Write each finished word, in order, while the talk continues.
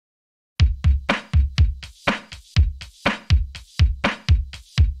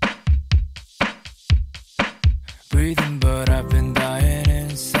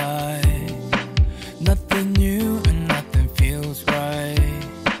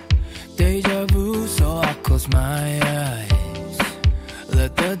close my eyes,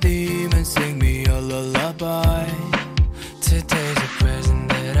 let the demons sing me a lullaby. Today's a present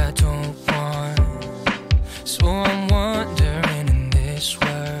that I don't want, so I'm wondering in this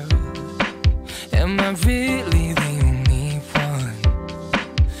world, am I really the only one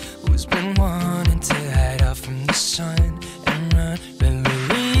who's been wanting to hide out from the sun and run and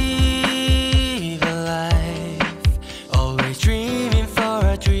believe a life, always dreaming for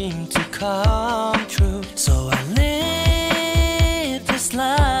a dream to come true? So I live this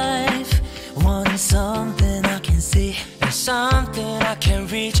life, wanting something I can see and something I can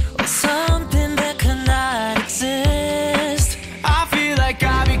reach, or something that cannot exist. I feel like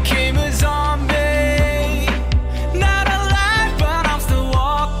I became a zombie, not alive but I'm still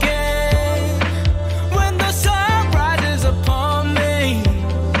walking. When the sun rises upon me,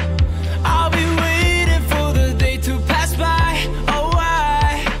 I'll be waiting for the day to pass by. Oh,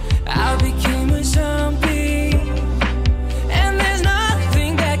 I became a zombie, and there's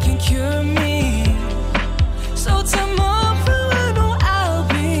nothing that can cure me. So tomorrow I know I'll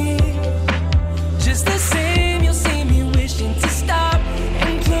be just the same. You'll see me wishing to stop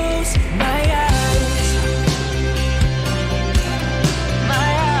and close my eyes.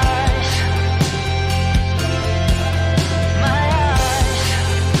 My eyes. My eyes.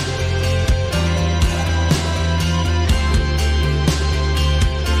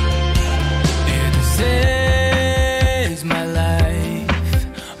 This is my life,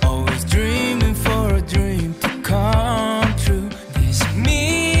 always dreaming for a dream to come true. This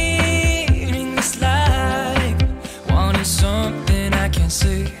meaningless life, wanting something I can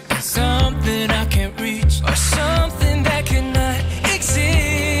see and something I can't reach, or something that cannot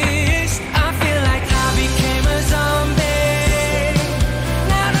exist. I feel like I became a zombie,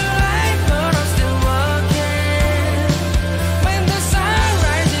 not alive but I'm still walking. When the sun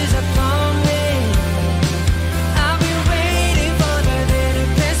rises upon me, I'll be waiting for the day to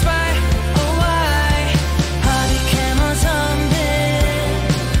pass by. Oh, I became a zombie,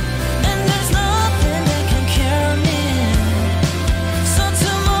 and there's nothing that can cure me. So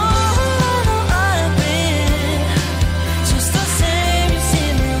tomorrow I know I'll be just the same. You see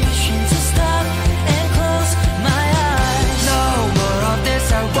me wishing to stop and close my eyes. No more of this,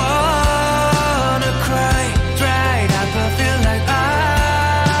 I wanna cry. Dried up, I feel like I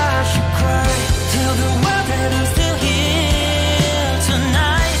should cry. Tell the world that I'm still here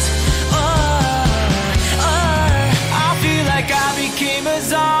tonight. I feel like I became a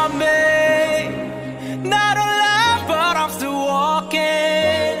zombie, not alive but I'm still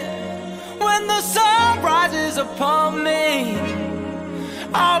walking. When the sun rises upon me,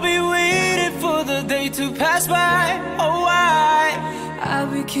 I'll be waiting for the day to pass by. Oh, I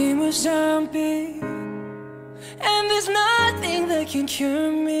became a zombie, and there's nothing that can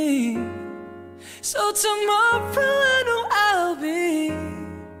cure me. So tomorrow I know I'll be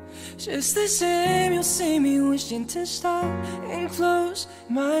just the same. You'll see me wishing to stop and close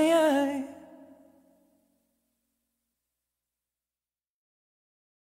my eyes.